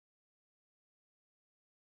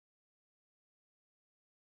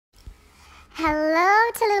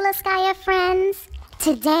Hello, Tallulah friends.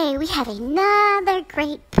 Today we have another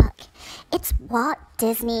great book. It's Walt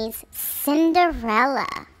Disney's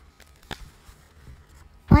Cinderella.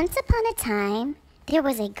 Once upon a time, there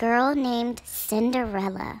was a girl named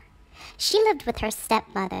Cinderella. She lived with her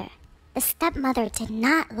stepmother. The stepmother did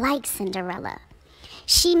not like Cinderella.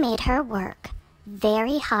 She made her work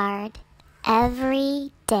very hard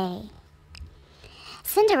every day.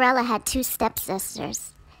 Cinderella had two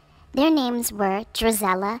stepsisters. Their names were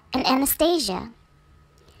Drizella and Anastasia.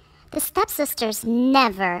 The stepsisters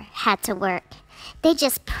never had to work. They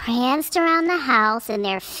just pranced around the house in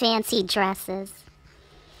their fancy dresses.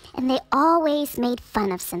 And they always made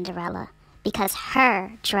fun of Cinderella because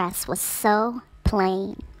her dress was so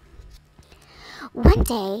plain. One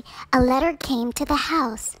day, a letter came to the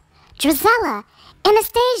house. "Drizella,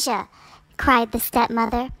 Anastasia," cried the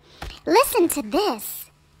stepmother. "Listen to this."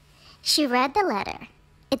 She read the letter.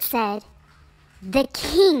 It said, "The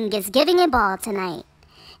king is giving a ball tonight.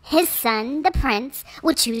 His son, the prince,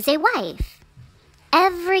 will choose a wife.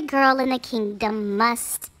 Every girl in the kingdom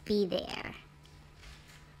must be there."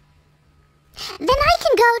 "Then I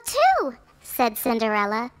can go too," said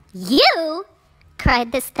Cinderella. "You?"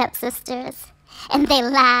 cried the stepsisters, and they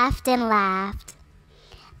laughed and laughed.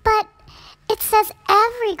 "But it says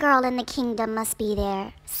every girl in the kingdom must be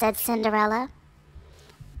there," said Cinderella.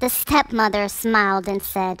 The stepmother smiled and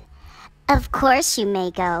said, "Of course you may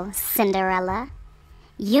go, Cinderella.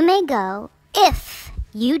 You may go if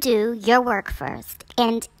you do your work first,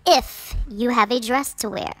 and if you have a dress to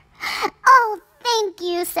wear." "Oh, thank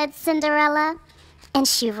you," said Cinderella, and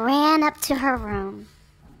she ran up to her room.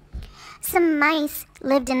 Some mice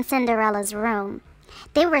lived in Cinderella's room.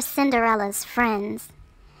 They were Cinderella's friends.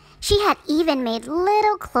 She had even made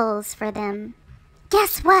little clothes for them.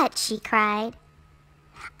 "Guess what?" she cried.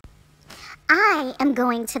 "I am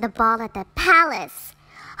going to the ball at the palace."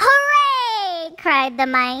 "Hooray!" cried the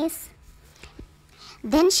mice.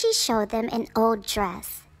 Then she showed them an old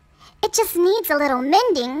dress. "It just needs a little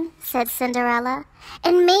mending," said Cinderella,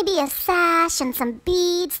 "and maybe a sash and some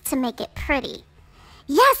beads to make it pretty."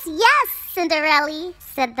 "Yes, yes, Cinderella,"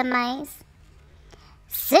 said the mice.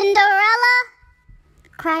 "Cinderella!"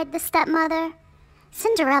 cried the stepmother.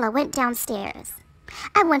 Cinderella went downstairs.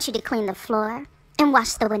 "I want you to clean the floor and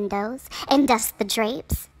wash the windows and dust the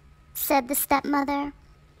drapes," said the stepmother.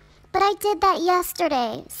 "But I did that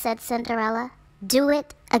yesterday," said Cinderella. "Do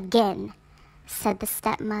it again," said the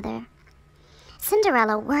stepmother.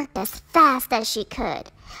 Cinderella worked as fast as she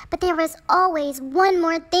could, but there was always one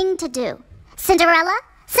more thing to do. "Cinderella!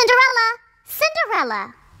 Cinderella!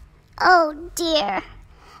 Cinderella!" "Oh dear,"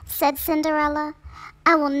 said Cinderella.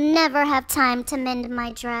 "I will never have time to mend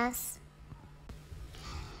my dress."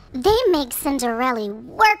 "They make Cinderella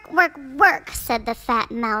work, work, work," said the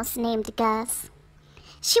fat mouse named Gus.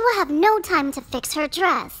 "She will have no time to fix her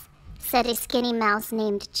dress," said a skinny mouse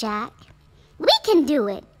named Jack. "We can do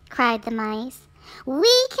it," cried the mice.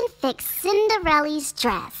 "We can fix Cinderella's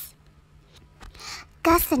dress."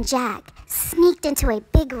 Gus and Jack sneaked into a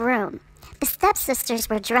big room. The stepsisters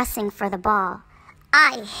were dressing for the ball.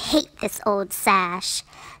 "I hate this old sash,"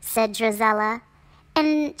 said Drizella,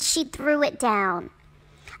 and she threw it down.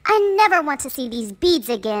 "I never want to see these beads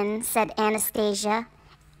again," said Anastasia,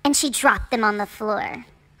 and she dropped them on the floor.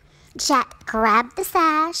 Jack grabbed the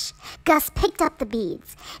sash. Gus picked up the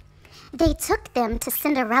beads. They took them to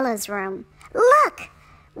Cinderella's room. "Look,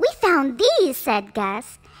 we found these," said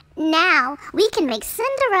Gus. "Now we can make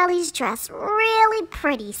Cinderella's dress really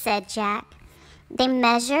pretty," said Jack. They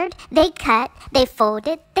measured, they cut, they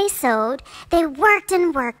folded, they sewed. They worked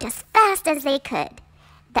and worked as fast as they could.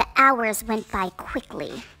 The hours went by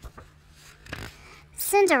quickly.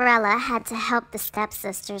 Cinderella had to help the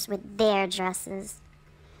stepsisters with their dresses.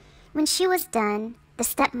 When she was done, the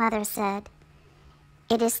stepmother said,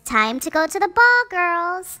 "It is time to go to the ball,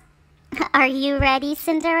 girls. Are you ready,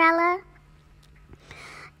 Cinderella?"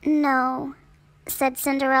 "No," said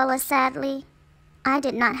Cinderella sadly. "I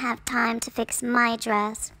did not have time to fix my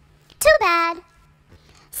dress." "Too bad,"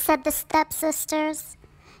 said the stepsisters.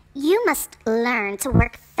 "You must learn to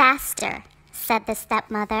work faster," said the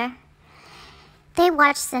stepmother. They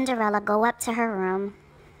watched Cinderella go up to her room.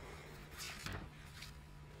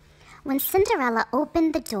 When Cinderella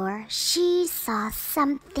opened the door, she saw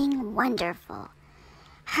something wonderful.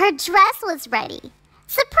 Her dress was ready.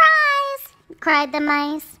 "Surprise!" cried the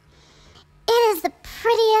mice. "It is the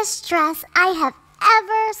prettiest dress I have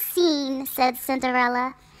ever seen," said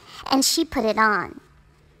Cinderella, and she put it on.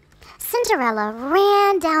 Cinderella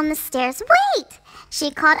ran down the stairs. "Wait!"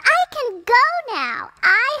 she called. "I can go now.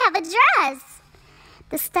 I have a dress."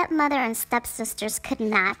 The stepmother and stepsisters could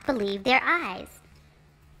not believe their eyes.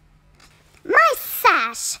 "My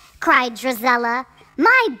sash!" cried Drizella.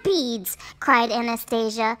 "My beads!" cried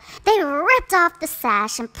Anastasia. They ripped off the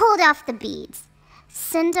sash and pulled off the beads.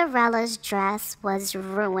 Cinderella's dress was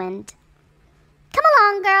ruined. "Come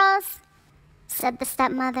along, girls," said the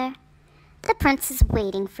stepmother. "The prince is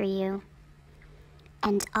waiting for you."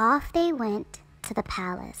 And off they went to the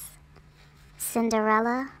palace.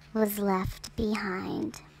 Cinderella was left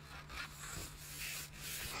behind.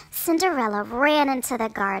 Cinderella ran into the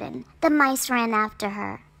garden. The mice ran after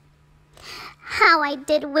her. "How I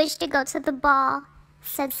did wish to go to the ball,"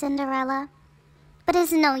 said Cinderella. "But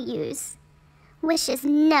it's no use. Wishes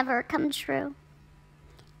never come true."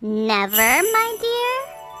 "Never, my dear?"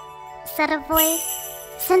 said a voice.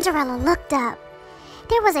 Cinderella looked up.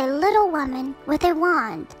 There was a little woman with a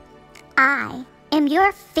wand. "I am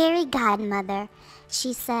your fairy godmother,"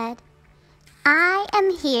 she said. "I am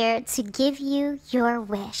here to give you your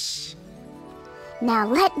wish." "Now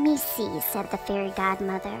let me see," said the fairy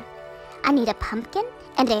godmother. "I need a pumpkin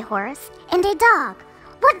and a horse and a dog.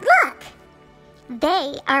 What luck!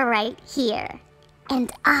 They are right here.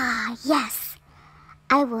 And yes,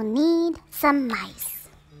 I will need some mice."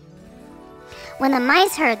 When the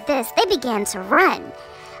mice heard this, they began to run.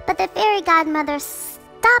 But the fairy godmother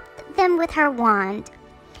stopped them with her wand.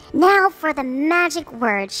 "Now for the magic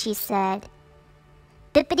word," she said.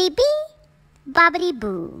 "Bippity-bee,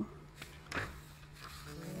 bobbity-boo."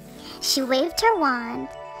 She waved her wand.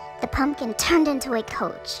 The pumpkin turned into a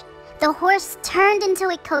coach. The horse turned into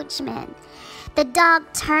a coachman. The dog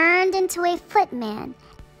turned into a footman.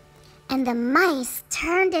 And the mice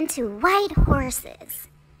turned into white horses.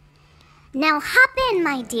 "Now hop in,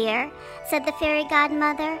 my dear," said the fairy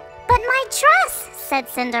godmother. "But my dress," said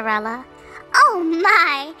Cinderella. "Oh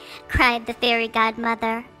my," cried the fairy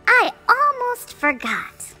godmother. "I almost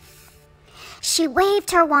forgot." She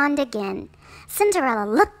waved her wand again. Cinderella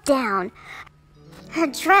looked down. Her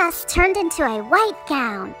dress turned into a white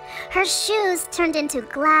gown. Her shoes turned into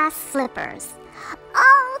glass slippers.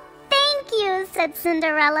 "Oh, thank you," said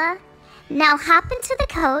Cinderella. "Now hop into the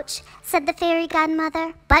coach," said the fairy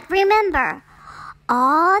godmother. "But remember,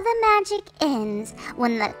 all the magic ends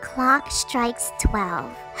when the clock strikes 12.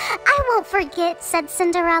 "I won't forget," said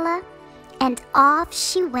Cinderella. And off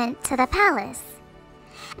she went to the palace.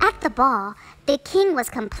 At the ball, the king was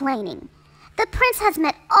complaining. "The prince has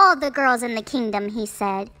met all the girls in the kingdom," he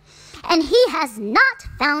said, "and he has not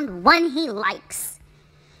found one he likes."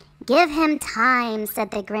 "Give him time,"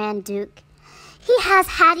 said the Grand Duke. "He has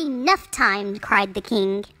had enough time," cried the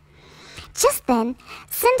king. Just then,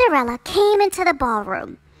 Cinderella came into the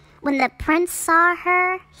ballroom. When the prince saw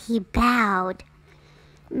her, he bowed.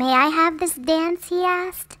 "May I have this dance?" he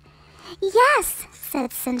asked. "Yes,"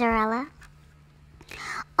 said Cinderella.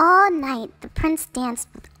 All night, the prince danced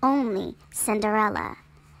with only Cinderella.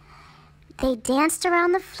 They danced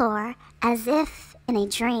around the floor as if in a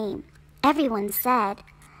dream. Everyone said,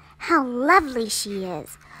 "How lovely she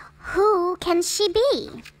is! Who can she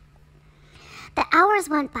be?" The hours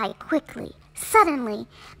went by quickly. Suddenly,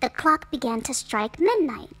 the clock began to strike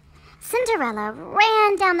midnight. Cinderella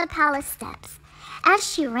ran down the palace steps. As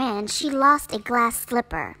she ran, she lost a glass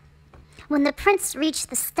slipper. When the prince reached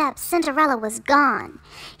the steps, Cinderella was gone.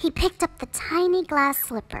 He picked up the tiny glass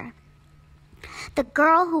slipper. "The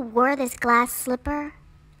girl who wore this glass slipper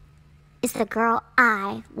is the girl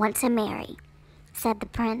I want to marry," said the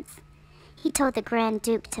prince. He told the Grand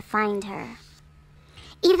Duke to find her.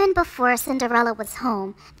 Even before Cinderella was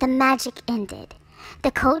home, the magic ended.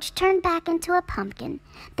 The coach turned back into a pumpkin.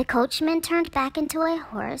 The coachman turned back into a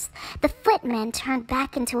horse. The footman turned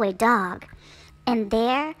back into a dog. And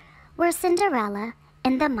there were Cinderella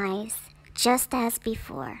and the mice, just as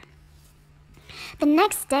before. The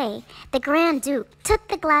next day, the Grand Duke took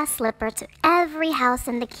the glass slipper to every house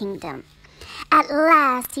in the kingdom. At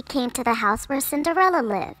last, he came to the house where Cinderella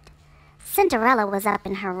lived. Cinderella was up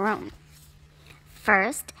in her room.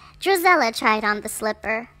 First, Drizella tried on the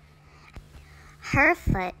slipper. Her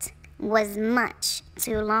foot was much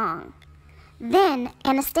too long. Then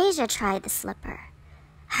Anastasia tried the slipper.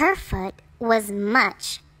 Her foot was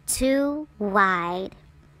much too wide.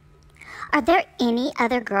 "Are there any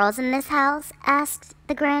other girls in this house?" asked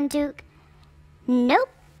the Grand Duke. "Nope,"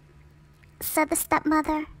 said the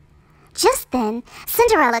stepmother. Just then,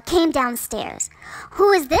 Cinderella came downstairs.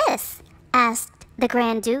 "Who is this?" asked the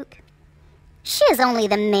Grand Duke. "She is only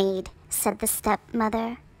the maid," said the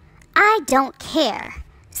stepmother. "I don't care,"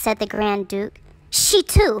 said the Grand Duke. "She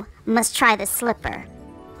too must try the slipper."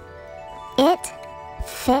 It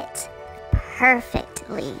fit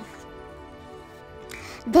perfectly.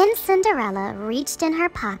 Then Cinderella reached in her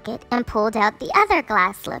pocket and pulled out the other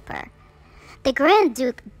glass slipper. The Grand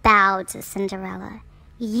Duke bowed to Cinderella.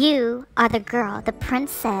 "You are the girl the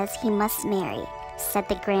prince says he must marry," said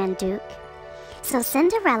the Grand Duke. So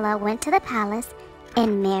Cinderella went to the palace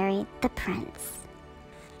and married the prince.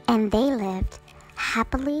 And they lived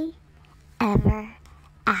happily ever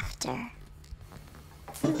after.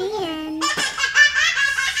 The end.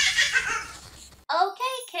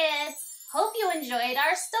 Okay, kids. Hope you enjoyed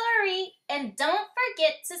our story. And don't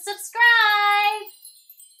forget to subscribe.